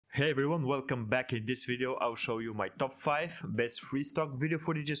Hey everyone, welcome back. In this video I'll show you my top 5 best free stock video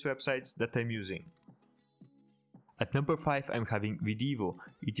footages websites that I'm using. At number 5 I'm having Videvo.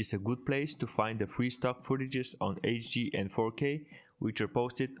 It is a good place to find the free stock footages on HD and 4K which are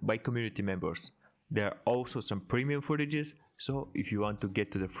posted by community members. There are also some premium footages, so if you want to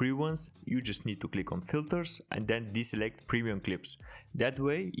get to the free ones, you just need to click on filters and then deselect premium clips. That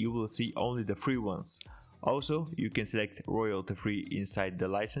way you will see only the free ones. Also, you can select royalty free inside the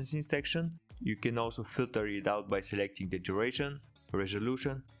licensing section. You can also filter it out by selecting the duration,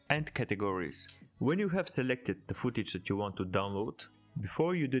 resolution and categories. When you have selected the footage that you want to download,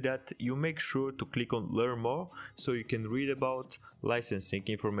 before you do that, you make sure to click on learn more so you can read about licensing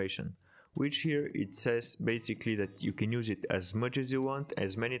information, which here it says basically that you can use it as much as you want,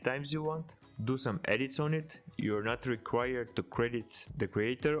 as many times you want, do some edits on it. You're not required to credit the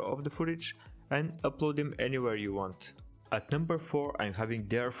creator of the footage and upload them anywhere you want. At number 4 I'm having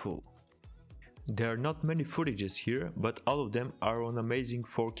Dareful. There are not many footages here, but all of them are on amazing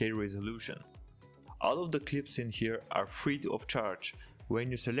 4K resolution. All of the clips in here are free of charge.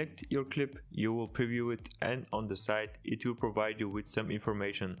 When you select your clip, you will preview it, and on the side it will provide you with some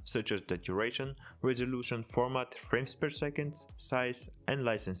information such as the duration, resolution, format, frames per second, size and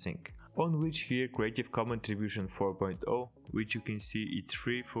licensing. On which here Creative Commons Attribution 4.0, which you can see it's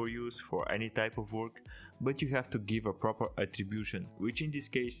free for use for any type of work, but you have to give a proper attribution, which in this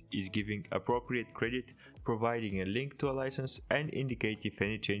case is giving appropriate credit, providing a link to a license and indicate if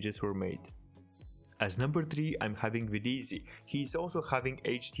any changes were made. As number 3 I'm having Videezy. He is also having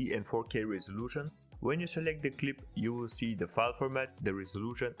HD and 4K resolution. When you select the clip, you will see the file format, the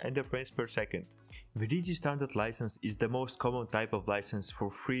resolution and the frames per second. Videezy standard license is the most common type of license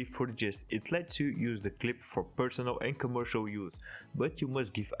for free footages. It lets you use the clip for personal and commercial use, but you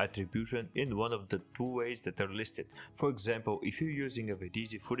must give attribution in one of the two ways that are listed. For example, if you're using a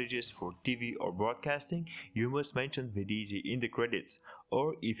Videezy footages for TV or broadcasting, you must mention Videezy in the credits,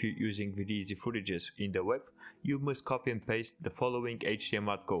 or if you're using Videezy footages in the web, you must copy and paste the following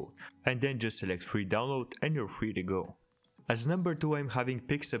HTML code, and then just select free download and you're free to go. As number 2 I'm having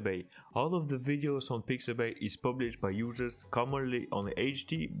Pixabay. All of the videos on Pixabay is published by users commonly on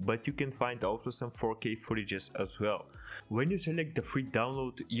HD, but you can find also some 4K footages as well. When you select the free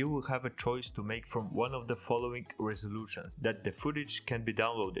download, you will have a choice to make from one of the following resolutions that the footage can be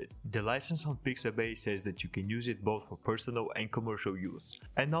downloaded. The license on Pixabay says that you can use it both for personal and commercial use,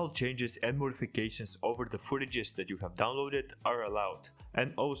 and all changes and modifications over the footages that you have downloaded are allowed,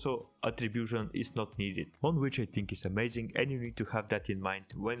 and also attribution is not needed, on which I think is amazing, and you need to have that in mind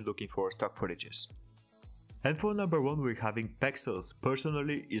when looking for stock footages. And for number 1 we're having Pexels.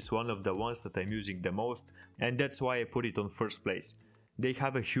 Personally is one of the ones that I'm using the most, and that's why I put it on first place. They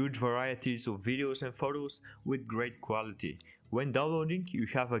have a huge varieties of videos and photos with great quality. When downloading, you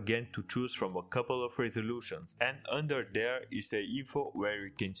have again to choose from a couple of resolutions, and under there is a info where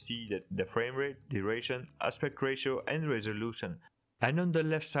you can see that the frame rate, duration, aspect ratio and resolution. And on the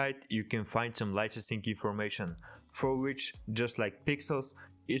left side you can find some licensing information, for which, just like Pixels,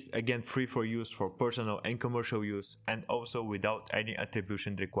 is again free for use for personal and commercial use, and also without any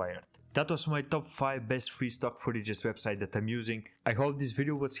attribution required. That was my top 5 best free stock footages website that I'm using. I hope this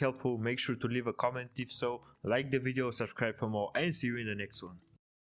video was helpful. Make sure to leave a comment if so, like the video, subscribe for more, and see you in the next one.